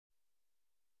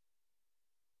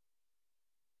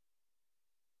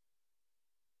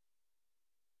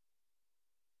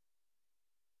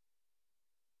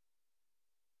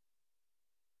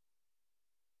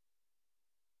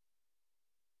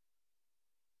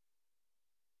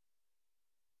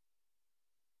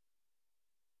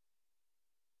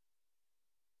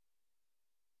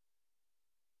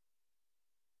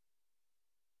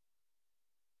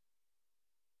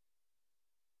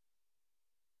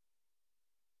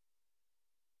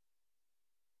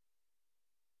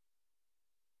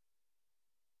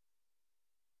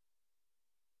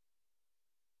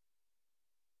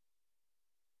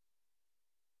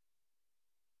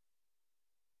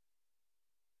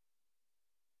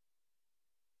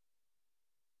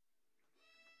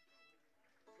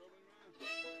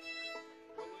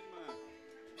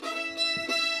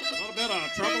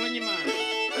on your mind.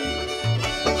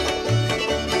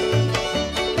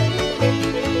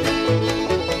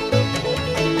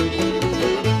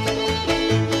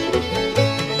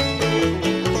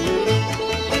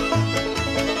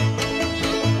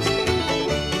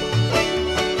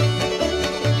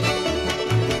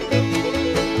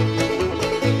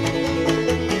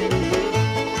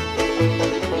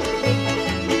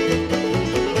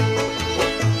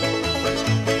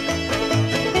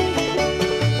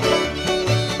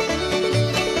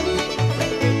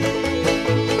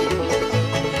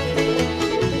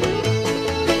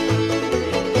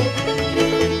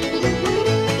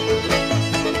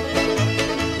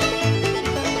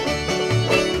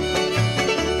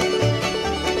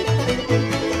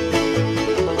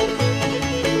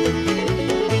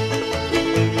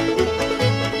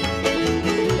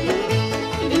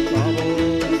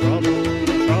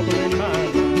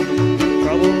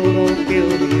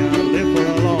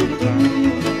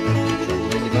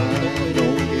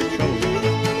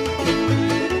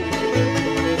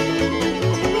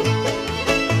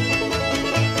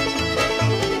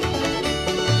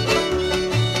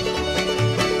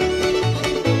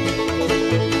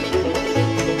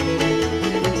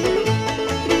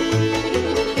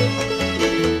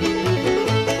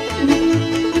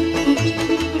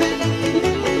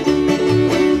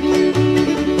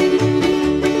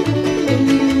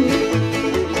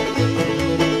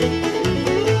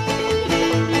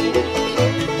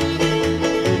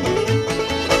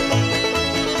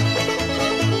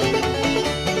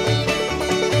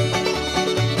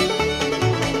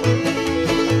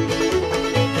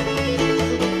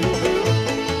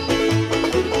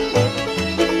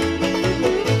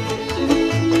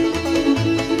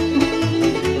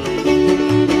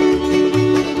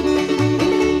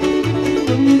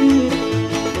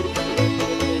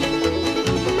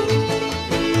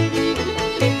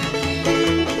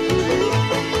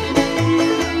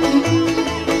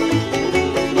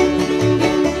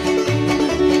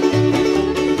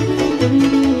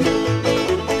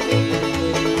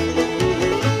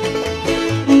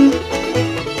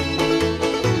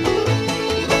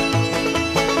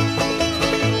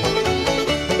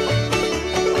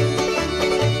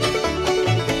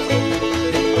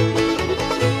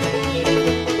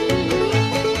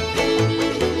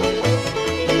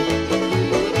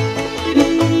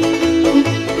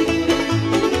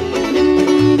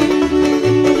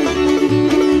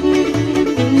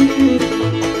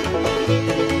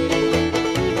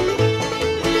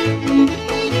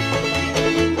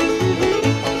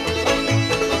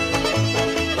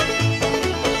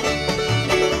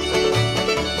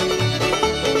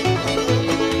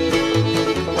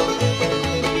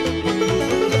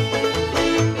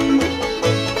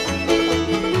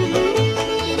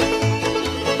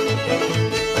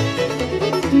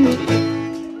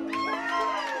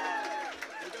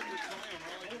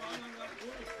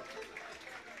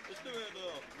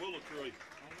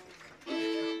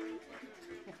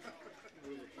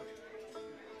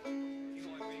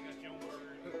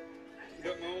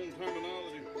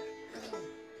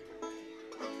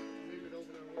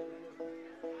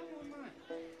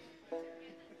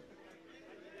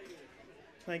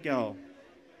 Thank y'all.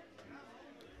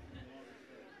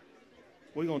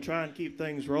 We're going to try and keep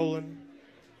things rolling.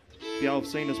 If y'all have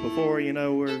seen us before, you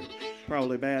know we're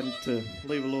probably bad to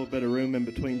leave a little bit of room in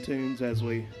between tunes as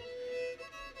we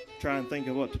try and think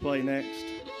of what to play next.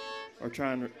 Or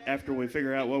try and, after we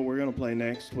figure out what we're going to play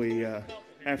next, we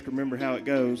have to remember how it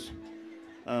goes.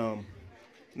 And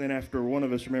then after one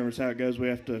of us remembers how it goes, we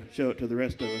have to show it to the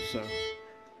rest of us. So.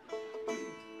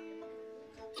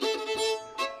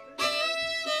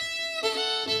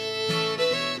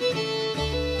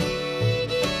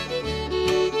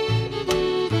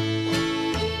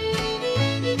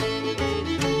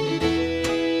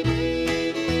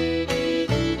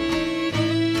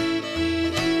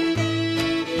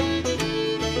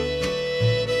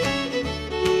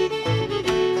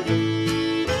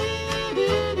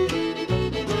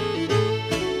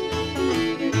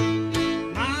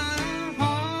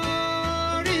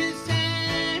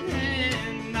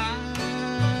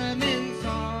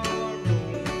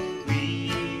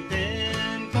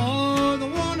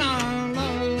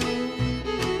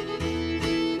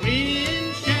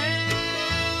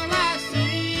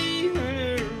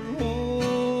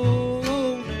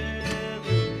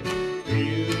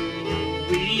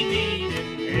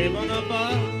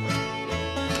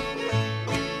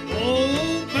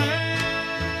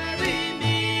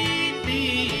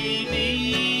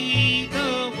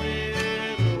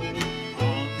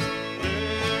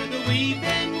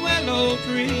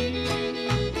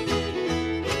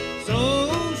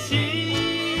 So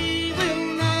she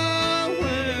will not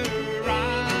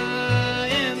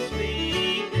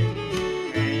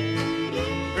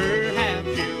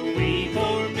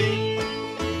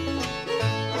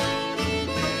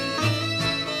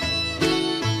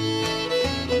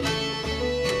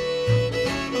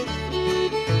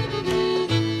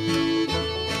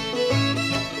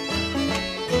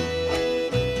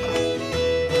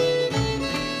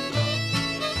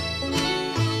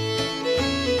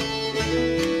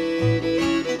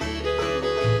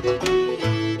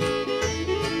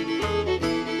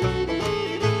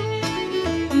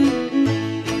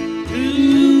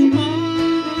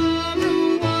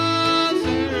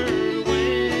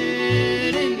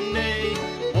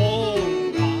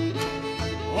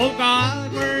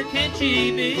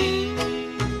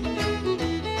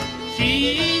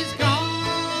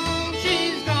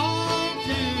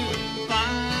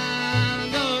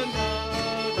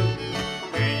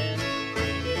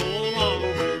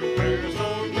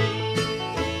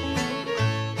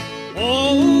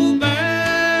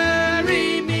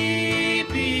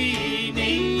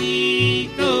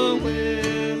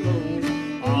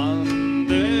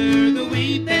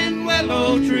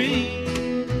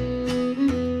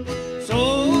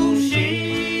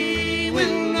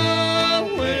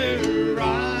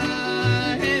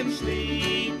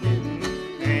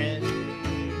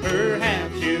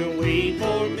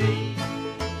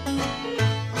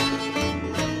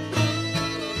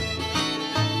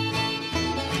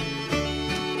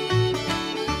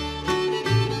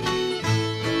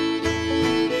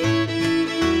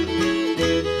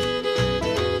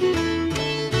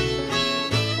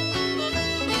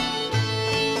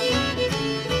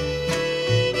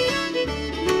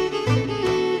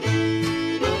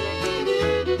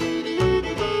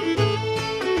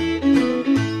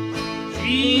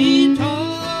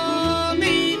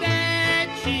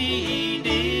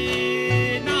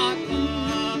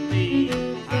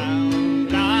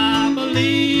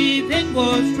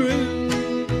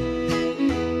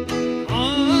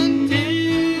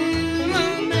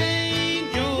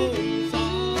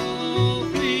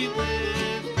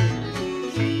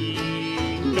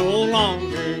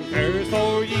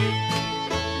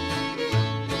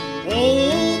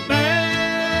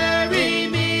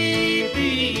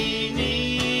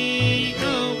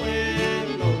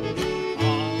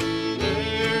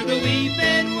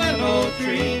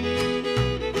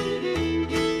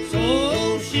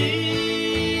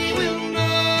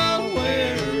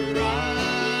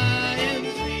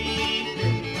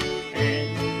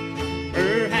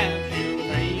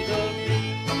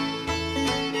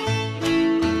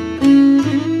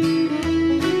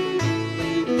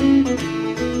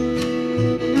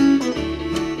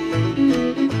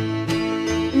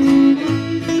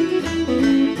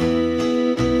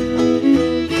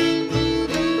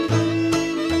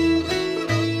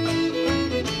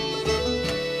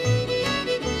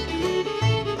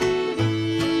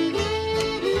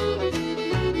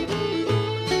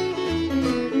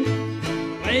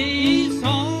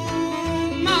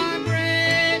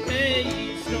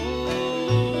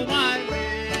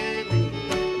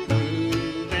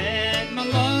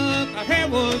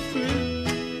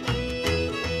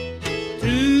through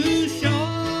to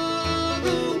show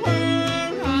the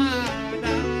world I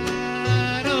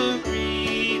died of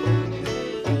grieving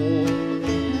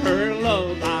for her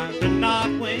love I could not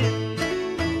win.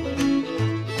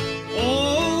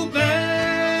 Oh,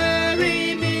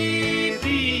 bury me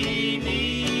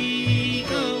beneath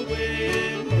the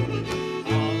willow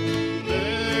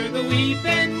under the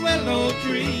weeping willow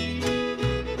tree,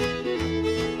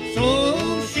 so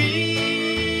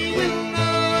she will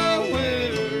know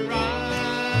where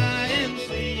I am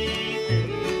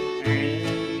sleeping,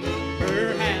 and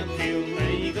perhaps she'll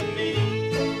think of me,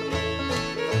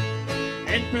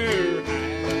 and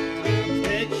perhaps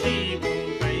that she will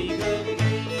think of me.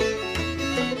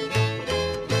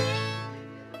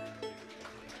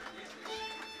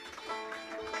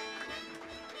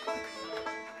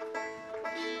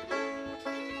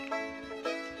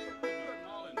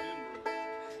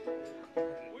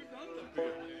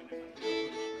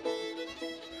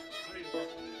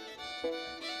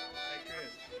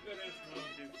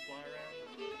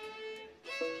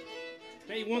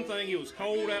 Tell you one thing, it was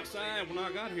cold outside when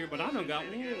I got here, but I done got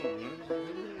warm.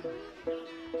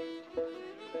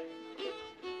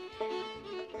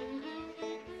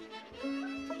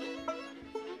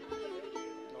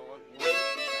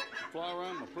 Fly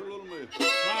around my pretty little miss.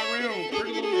 Fly around,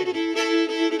 pretty little bit.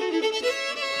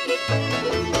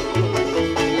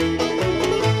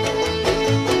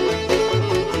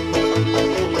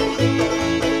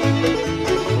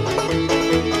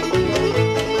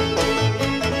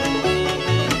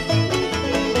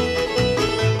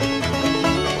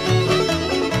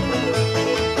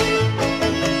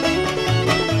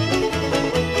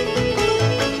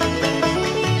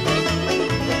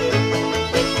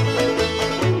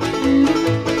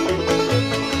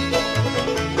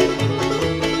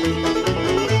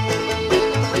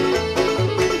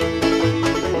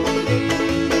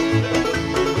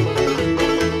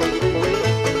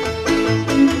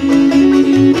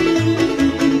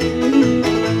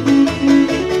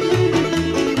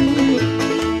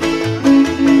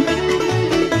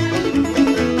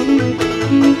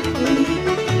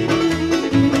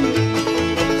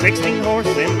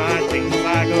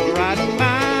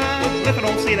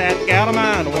 That gal of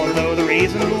mine, I want to know the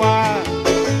reason why.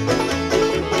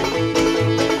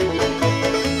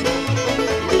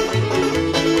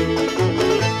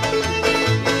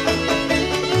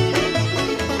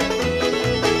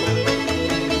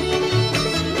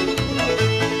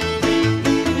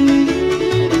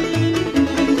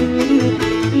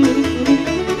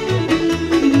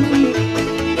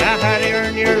 Now, how do you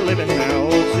earn your living now,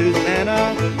 old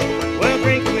Susanna? Well,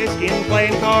 drinking whiskey and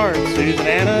playing cards,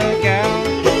 Susanna gal.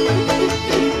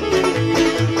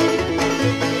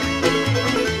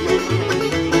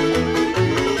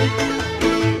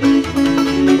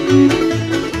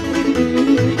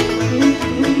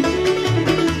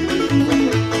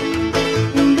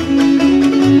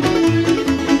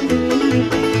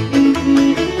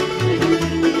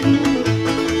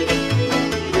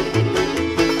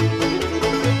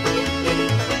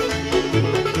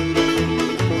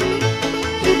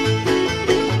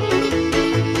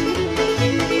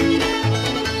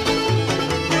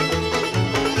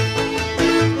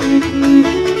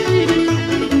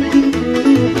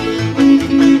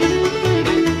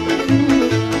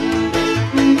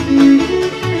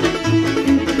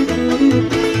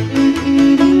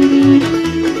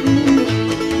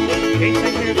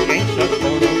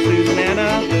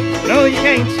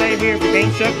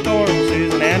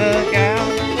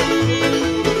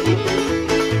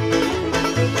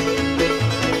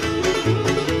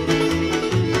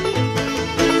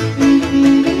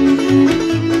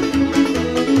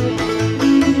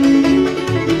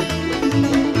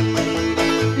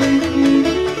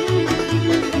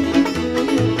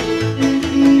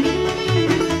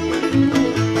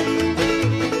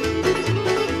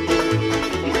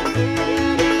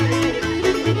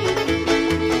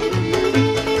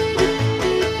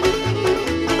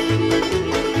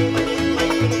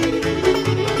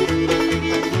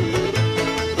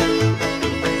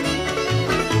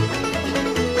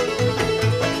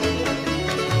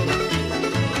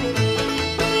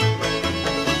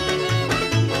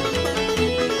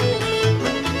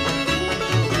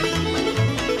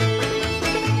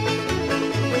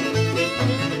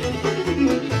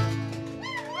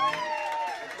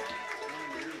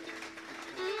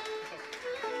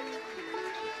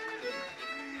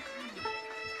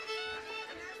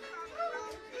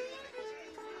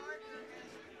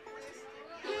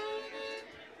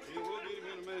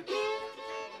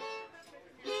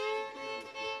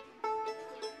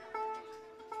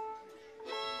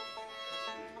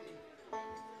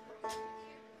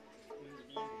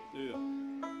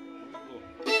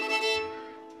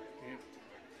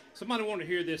 Somebody want to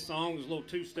hear this song? It's a little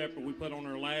two-stepper we put on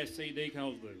our last CD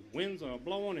called The Winds Are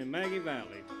Blowing in Maggie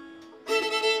Valley.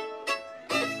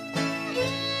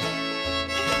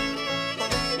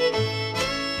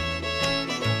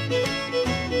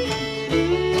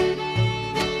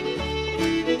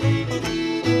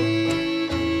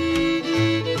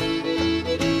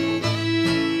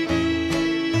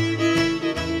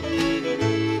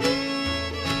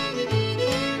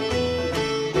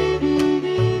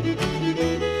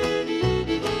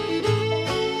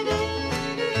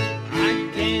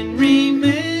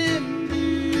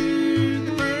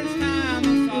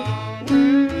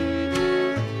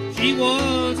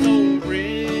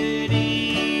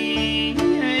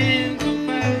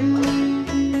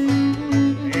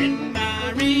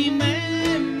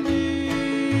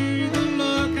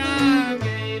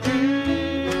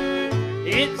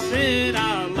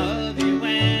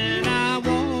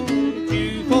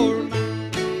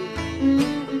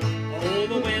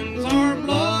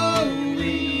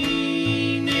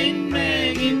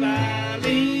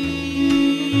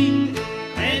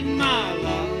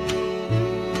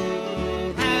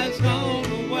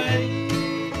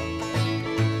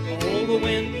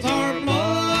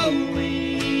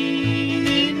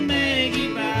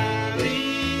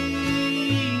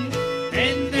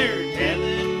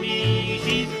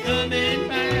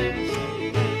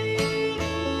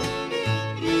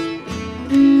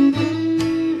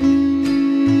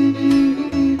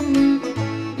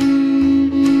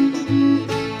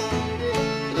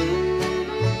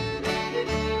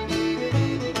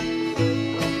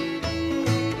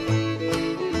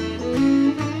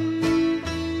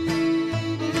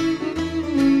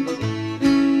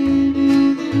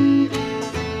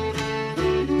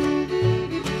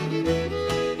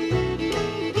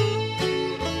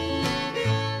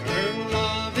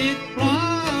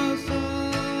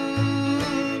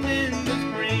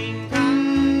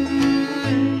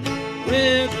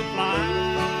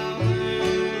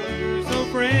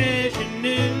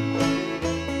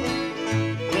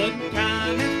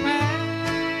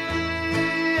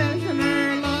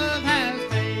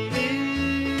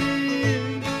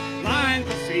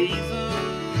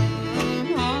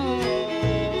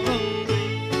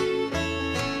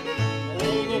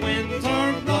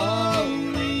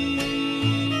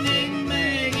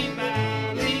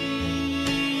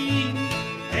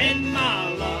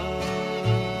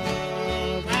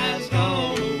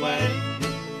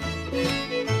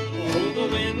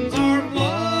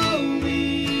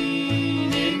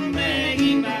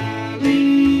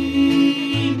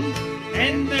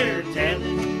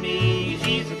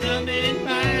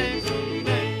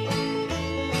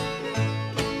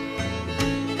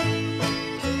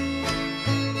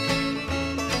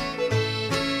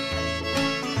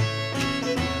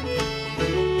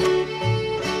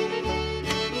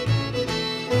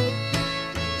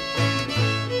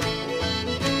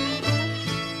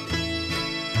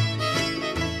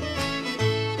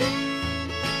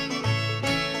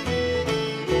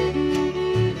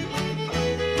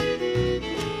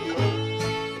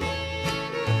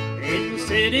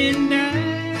 Sitting down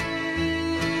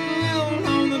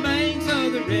on the banks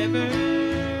of the river,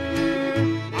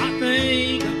 I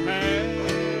think of her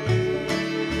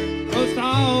most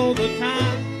all the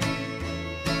time,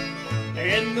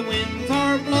 and the winds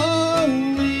are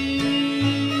blowing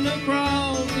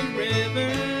across the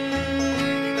river,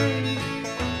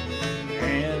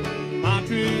 and my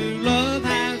true love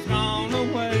has gone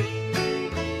away.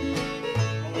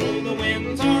 Oh, the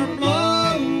winds are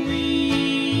blowing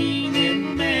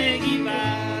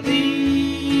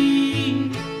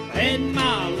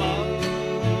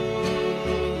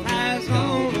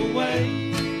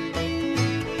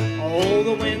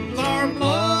the winds are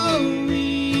blowing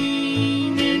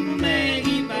in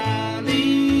Maggie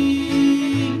Valley,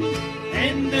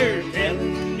 and they're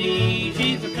telling me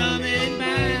she's a-coming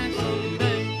back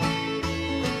someday,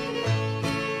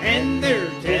 and they're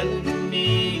telling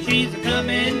me she's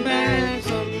a-coming back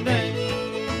someday.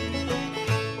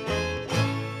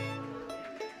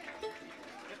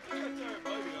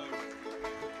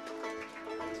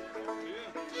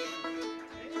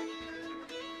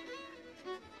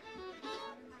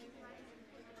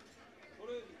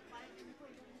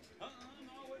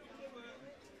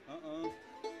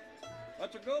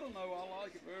 That's a good one, though. I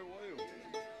like it very well.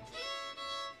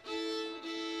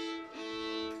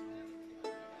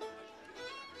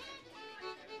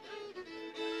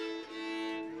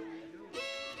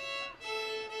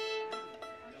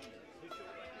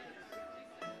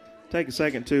 Take a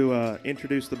second to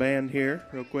introduce the band here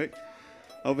real quick.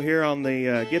 Over here on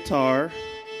the guitar,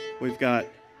 we've got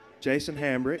Jason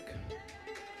Hambrick.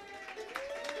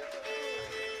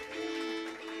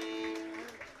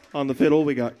 On the fiddle,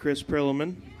 we got Chris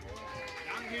Prilliman.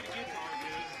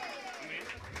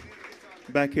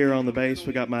 Back here on the bass,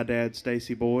 we got my dad,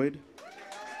 Stacy Boyd.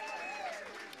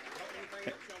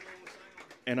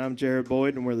 And I'm Jared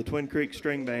Boyd, and we're the Twin Creek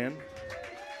String Band.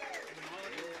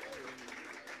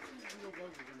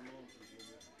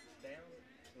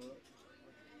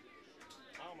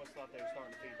 I almost thought they were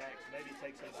starting to feed back, so maybe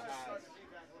take some of the highs.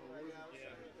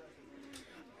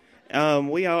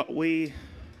 We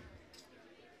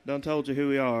done told you who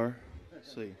we are.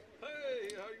 Let's see.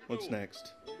 What's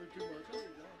next?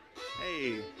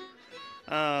 Hey.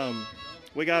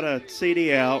 We got a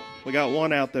CD out. We got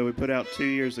one out that we put out 2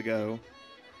 years ago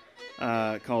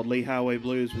called Lee Highway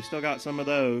Blues. We still got some of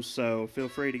those, so feel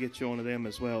free to get you one of them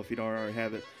as well if you don't already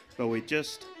have it. But we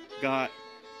just got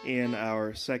in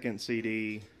our second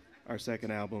CD, our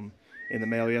second album, in the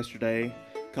mail yesterday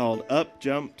called Up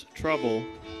Jumped Trouble.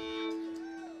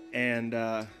 And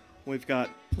we've got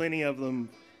plenty of them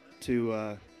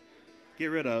to get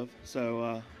rid of.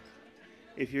 So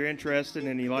if you're interested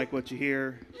and you like what you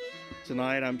hear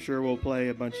tonight, I'm sure we'll play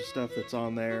a bunch of stuff that's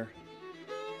on there.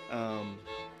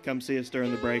 Come see us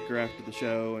during the break or after the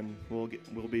show, and we'll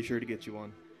be sure to get you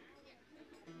one.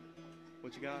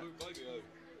 What you got?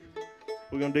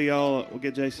 We're gonna do y'all. We'll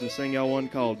get Jason to sing y'all one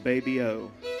called Baby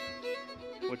O.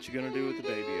 What you gonna do with the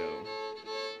Baby O?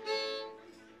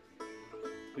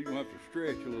 You're gonna have to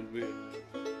stretch a little bit.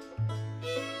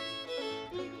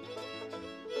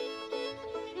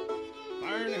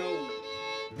 Fire in the hole.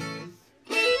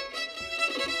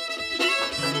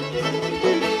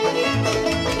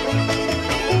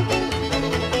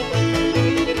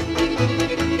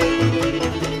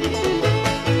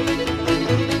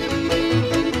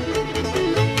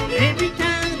 Every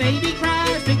time the baby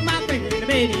cries, stick my finger in the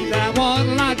baby's eye.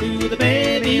 What'll I do with the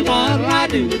baby? What'll I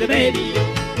do with the baby?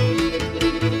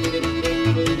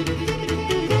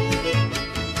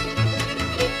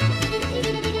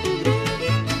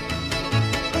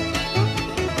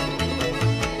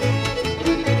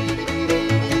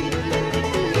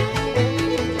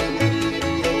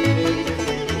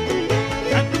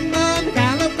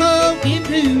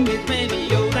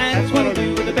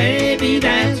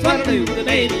 That's what I do with the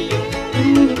baby.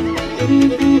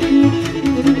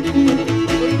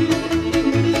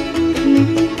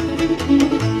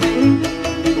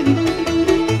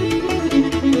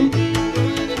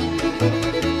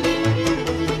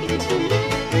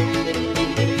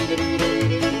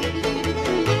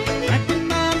 Back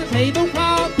him on the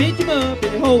tablecloth, pitch him up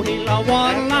in the hole. He law,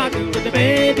 what'll I do with the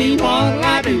baby? What'll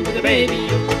I do with the baby?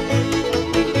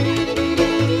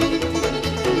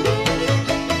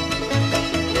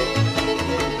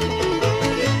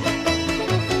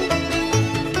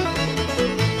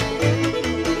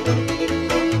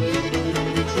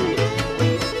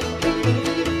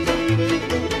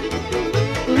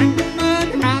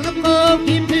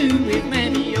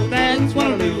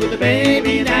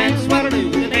 Baby, that's what I do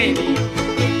with the baby.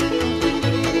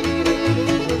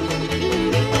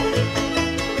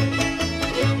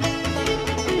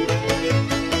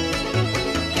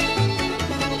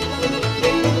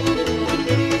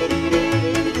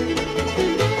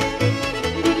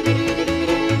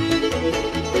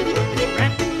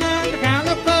 Wrap him on the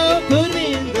calico, put him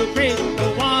in the cradle.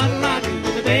 What'll I do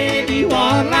with the baby?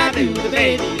 What'll I do with the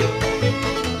baby?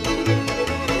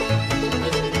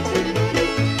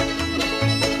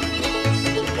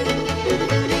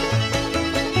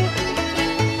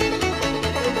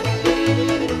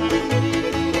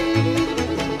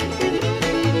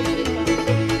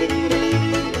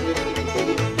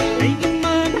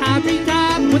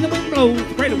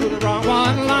 The cradle with the wrong.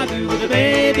 What'll I do with the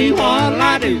baby? What'll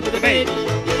I do with the baby?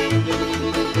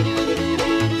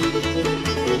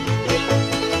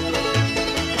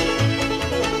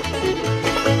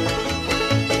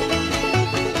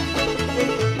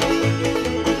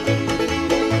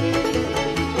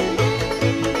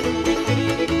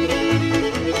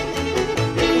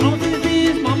 Mama said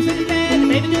this, Mama said that, the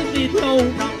baby just needs to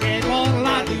old tomcat. What'll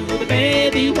I do with the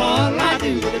baby? What'll I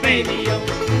do with the baby?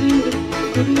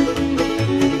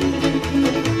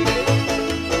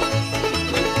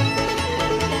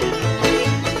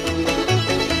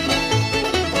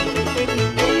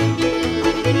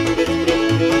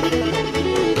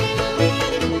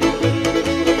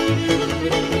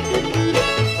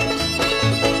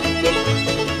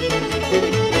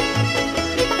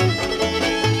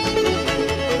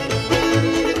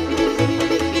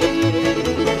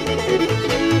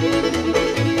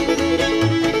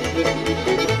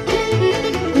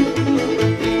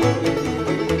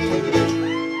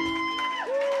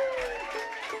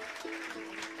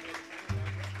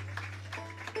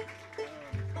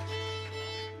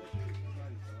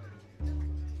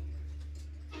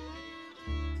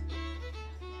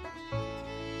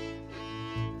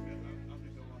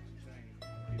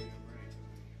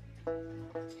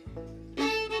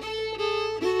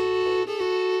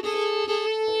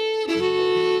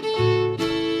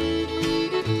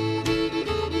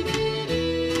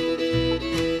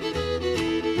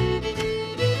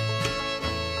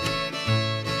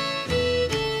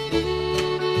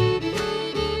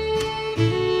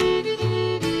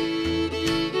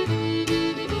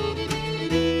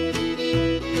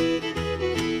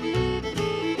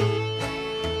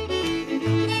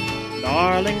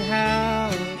 Darling,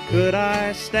 how could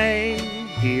I stay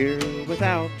here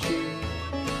without you?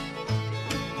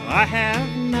 I have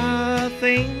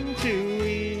nothing to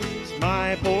ease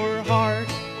my poor heart.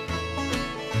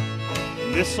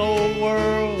 This old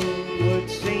world would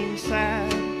seem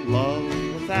sad, love,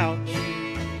 without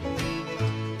you.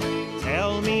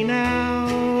 Tell me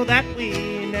now that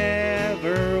we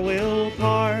never will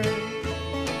part.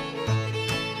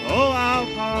 Oh, I'll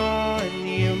pawn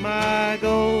you my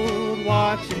gold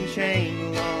watch and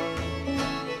chain, Lord,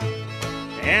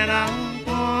 and I'll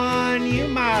pawn you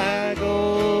my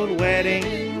gold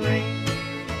wedding ring.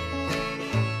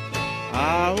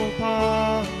 I will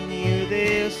pawn you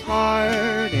this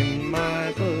heart in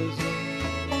my bosom.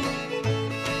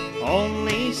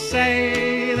 Only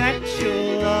say that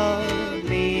you'll love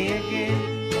me again.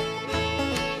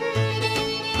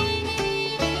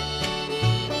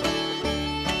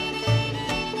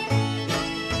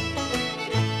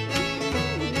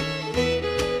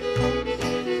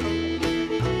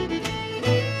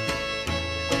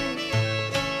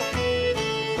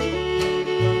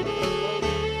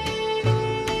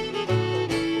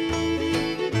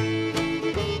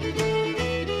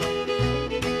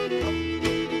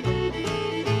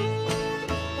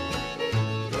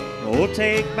 Oh,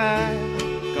 take back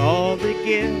all the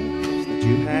gifts that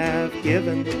you have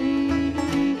given,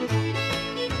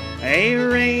 a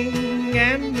ring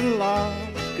and a lock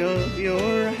of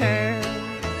your hair,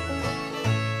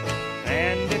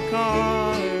 and a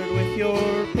card with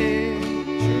your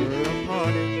picture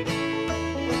upon it.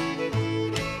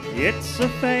 It's a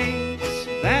face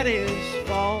that is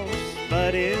false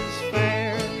but is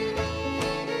fair.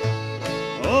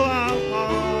 Oh, I'll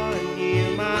pawn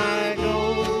you my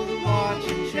gold watch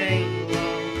and chain,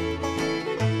 love,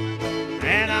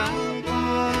 and I'll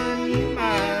pawn you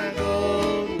my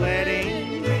gold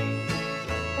wedding ring.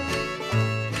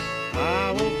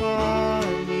 I will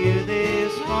pawn you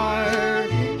this heart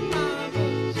in my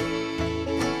bosom.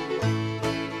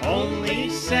 Only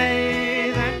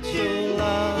say that you'll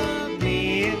love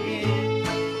me again.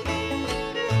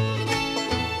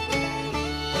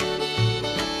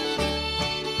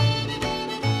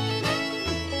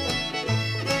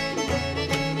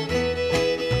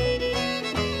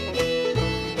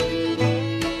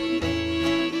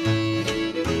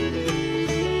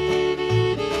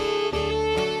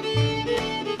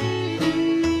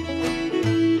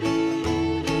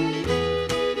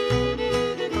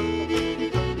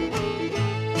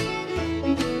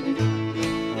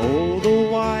 Oh, the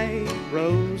white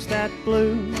rose that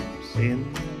blooms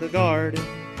in the garden,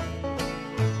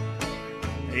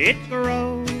 it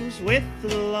grows with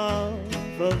the love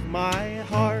of my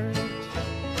heart.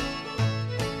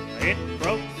 It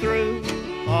broke through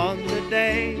on the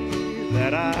day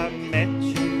that I met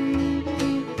you.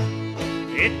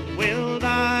 It will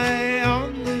die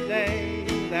on the day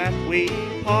that we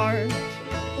part.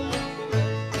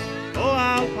 Oh,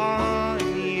 I'll pawn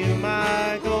you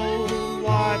my gold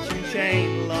watch and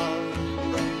chain, love,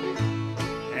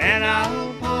 and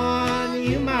I'll pawn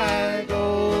you my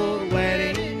gold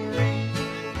wedding ring.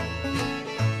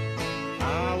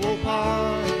 I will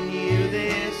pawn you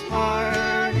this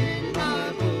heart in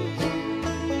my bosom.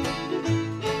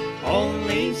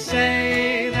 Only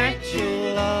say that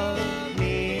you'll love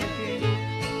me again.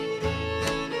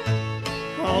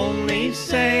 Only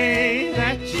say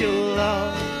that you'll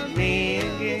love me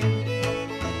again.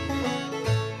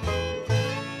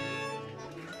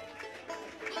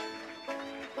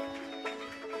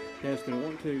 Testing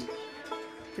 1, 2.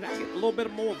 Can I get a little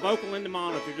bit more vocal in the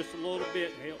monitor? Just a little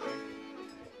bit. Help me.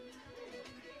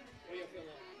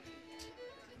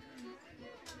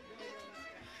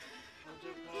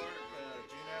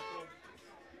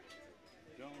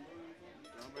 John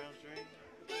Brown String.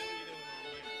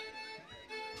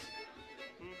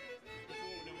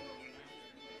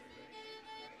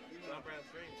 John Brown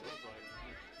String sounds like.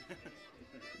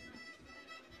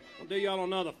 We'll do y'all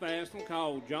another fast one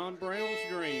called John Brown's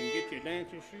Dream. Get your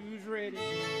dancing shoes ready.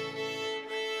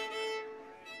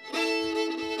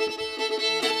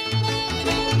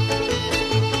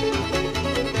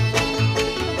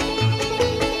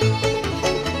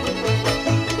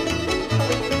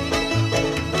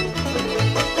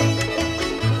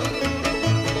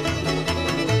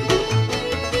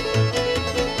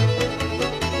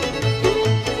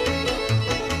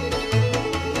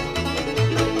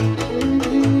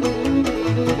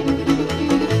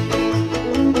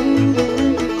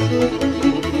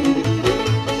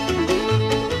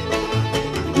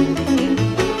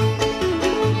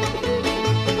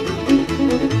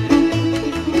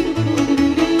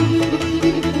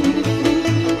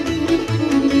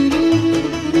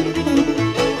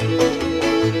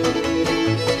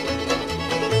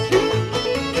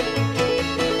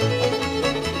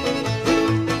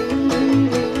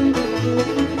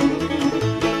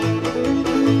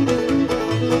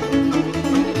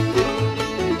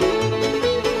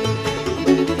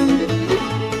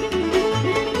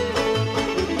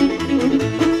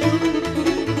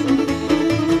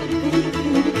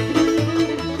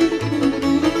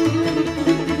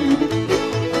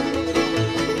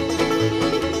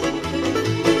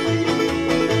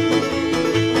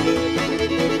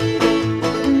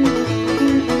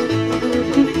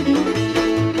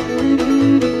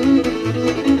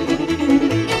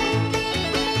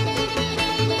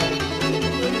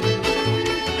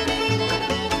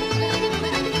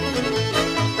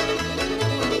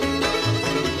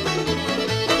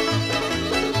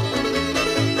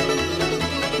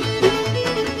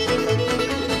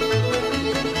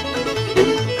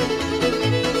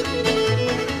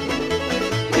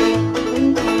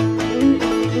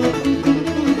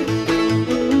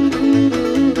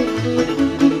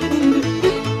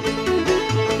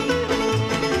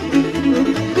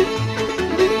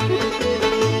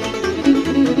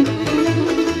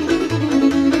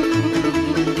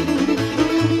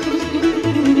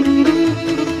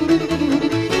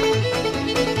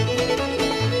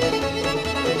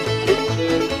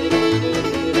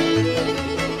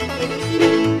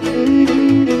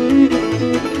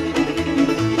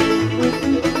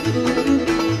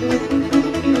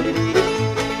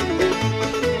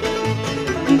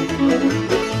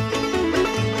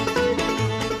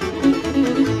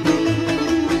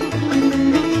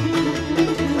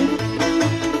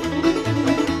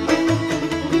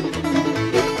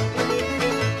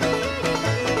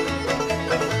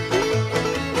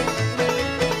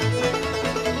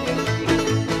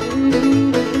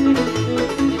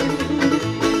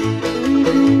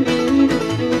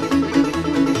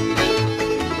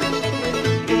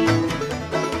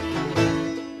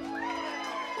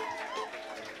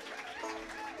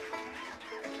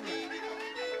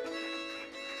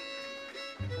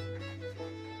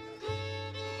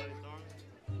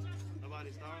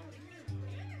 nobody's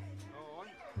darling. Oh,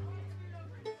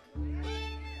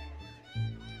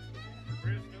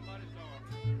 Chris, nobody's darling.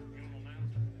 You want to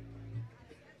announce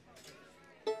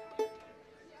it?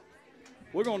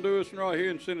 We're going to do this right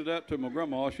here and send it out to my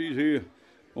grandma. She's here.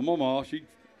 Well, Mama, she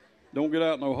don't get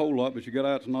out no whole lot, but she got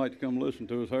out tonight to come listen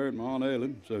to us, her and my Aunt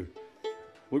Ellen. So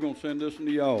we're going to send this one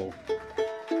to y'all.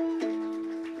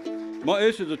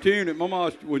 This is a tune that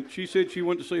Mama, when she said she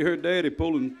went to see her daddy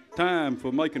pulling time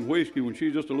for making whiskey when she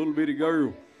was just a little bitty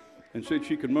girl, and said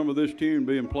she could remember this tune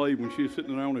being played when she was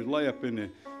sitting there on his lap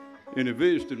in the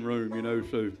visiting room, you know.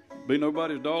 So be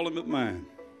nobody's darling but mine.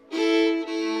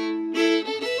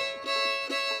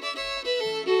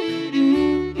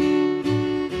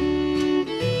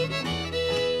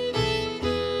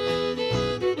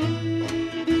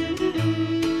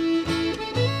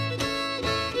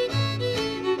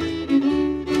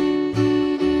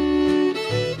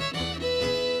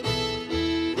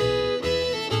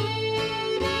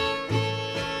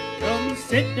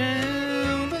 Sit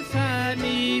down beside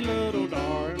me, little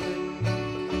darling.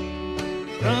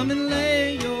 Come and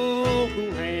lay your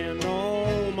cool hand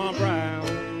on my brow,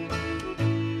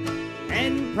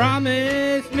 and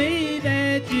promise me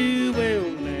that you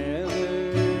will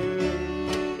never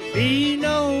be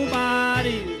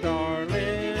nobody's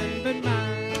darling but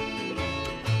mine.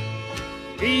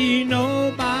 Be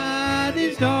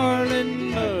nobody's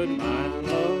darling but mine,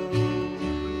 love.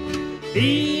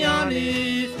 Be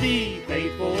honest, be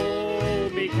faithful,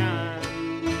 be kind,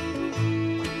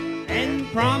 and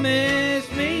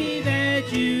promise me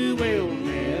that you will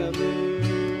never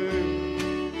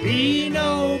be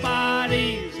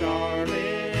nobody's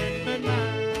darling but mine.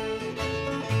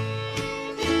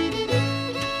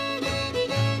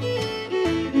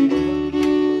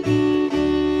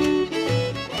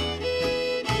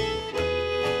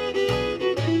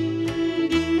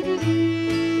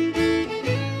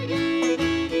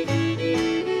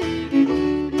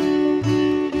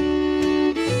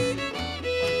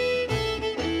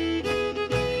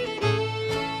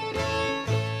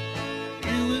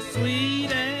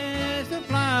 Sweet as the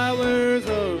flowers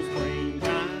of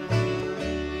springtime,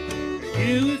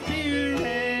 you as pure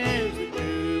as the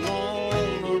dew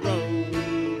on the road.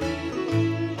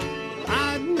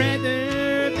 I'd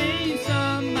rather be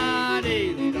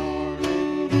somebody's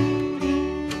darling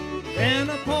than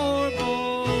a poor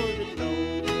boy that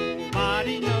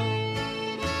nobody knows.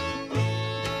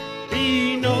 Be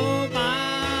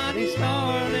nobody's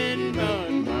darling but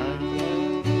mine,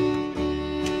 love.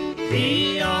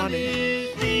 Be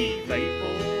honest, be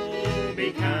faithful,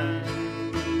 be kind,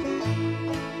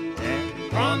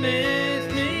 and promise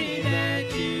me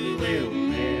that you will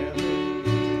never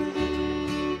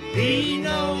be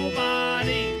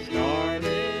nobody's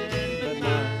darling but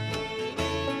mine.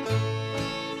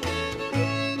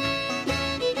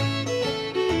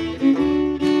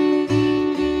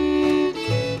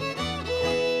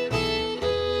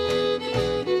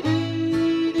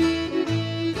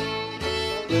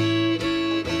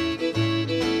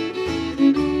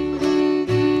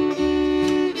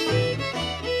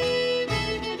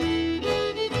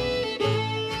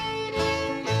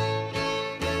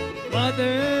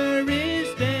 Mother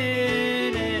is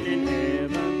dead and in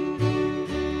heaven,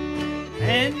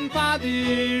 and Father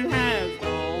has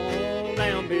gone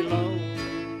down below.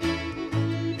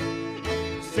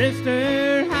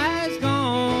 Sister has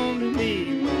gone to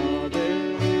meet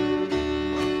Mother.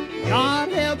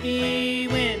 God help me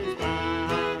when it's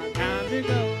my time to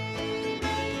go.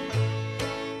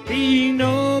 Be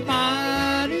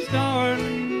nobody's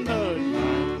darling but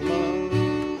my love.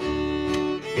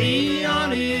 Be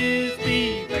honest,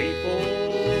 be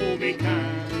faithful, be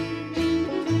kind,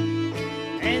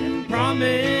 and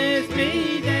promise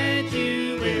me that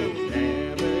you will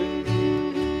never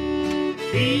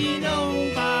be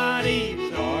nobody's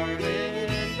darling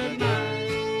but mine.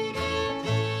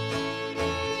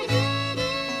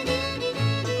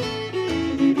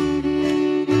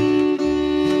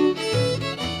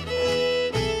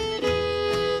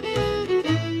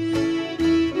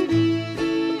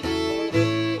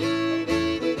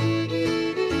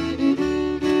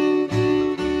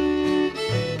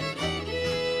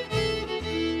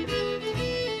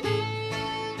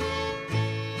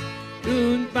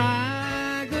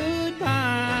 Goodbye,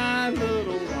 goodbye,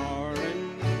 little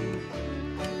darling.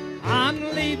 I'm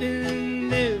leaving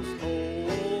this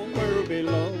whole world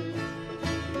below.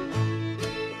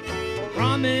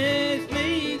 Promise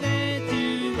me that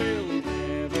you will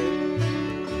never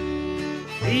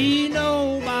be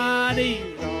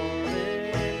nobody's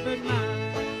darling but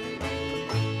mine.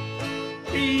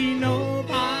 Be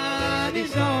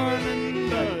nobody's darling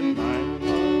but mine,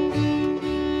 love.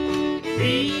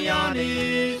 Be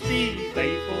honest, be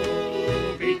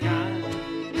faithful, be kind.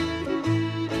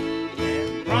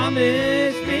 And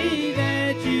promise me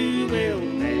that you will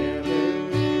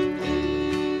never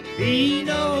be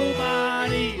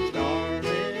nobody's darling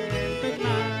but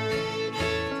mine.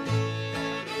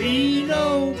 Be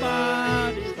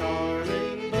nobody's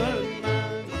darling but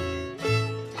mine.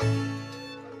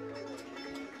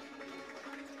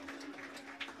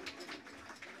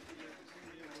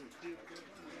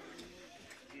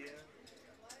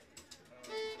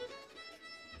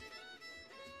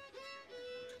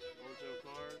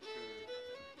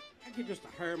 I get just a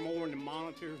hair more in the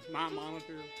monitor, my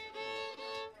monitor.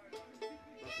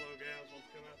 Buffalo Gals wants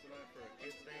to come out tonight for a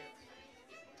kids dance.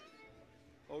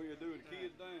 Oh, you're doing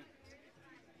kids dance?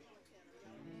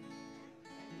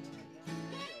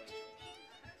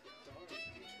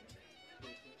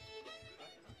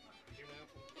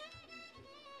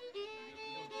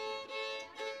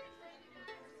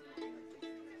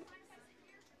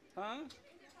 Huh?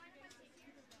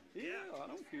 Yeah, I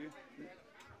don't care.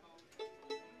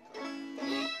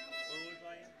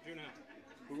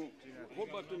 We're gonna, what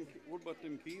about them? What about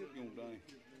them kids gonna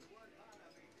dance?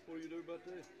 What do you do about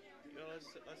that?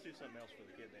 Let's do something else for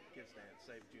the kids dance.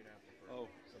 Save June Apple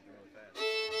for something really fast.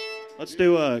 Let's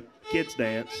do a kids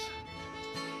dance.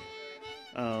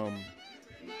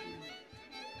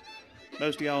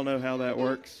 Most of y'all know how that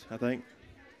works, I think.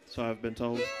 So I've been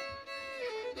told.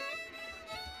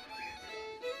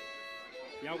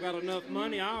 Y'all got enough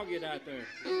money, I'll get out there.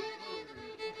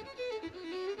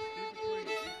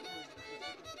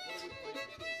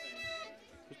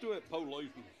 Let's do that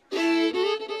policeman.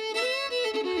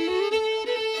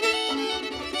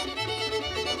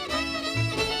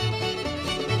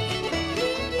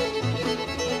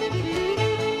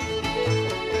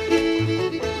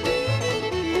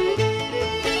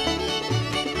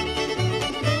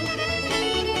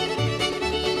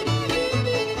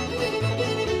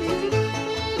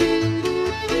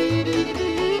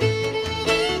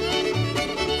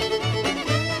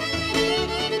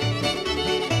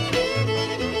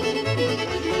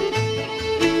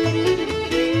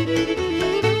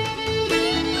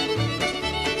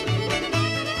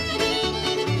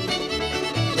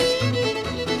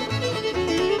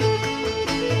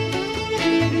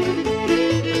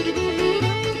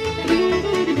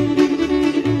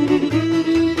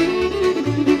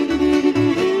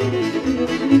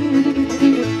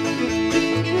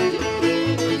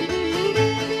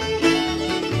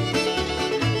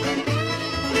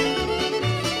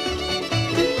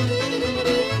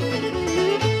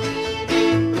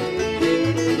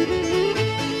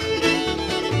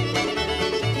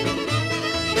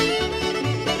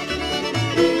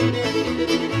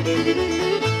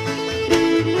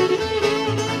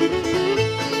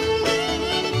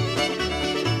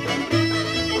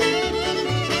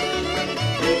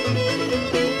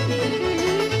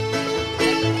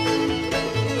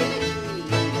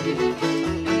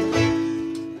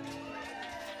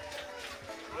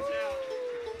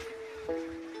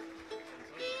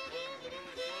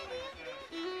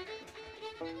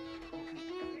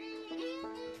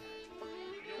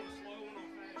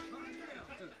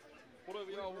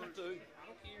 Whatever y'all want to do.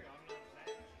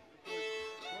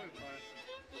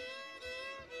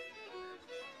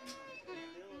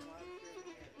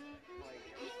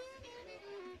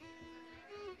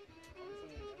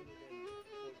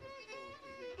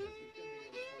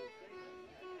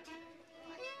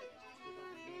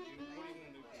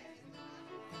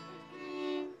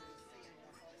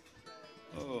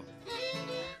 Oh.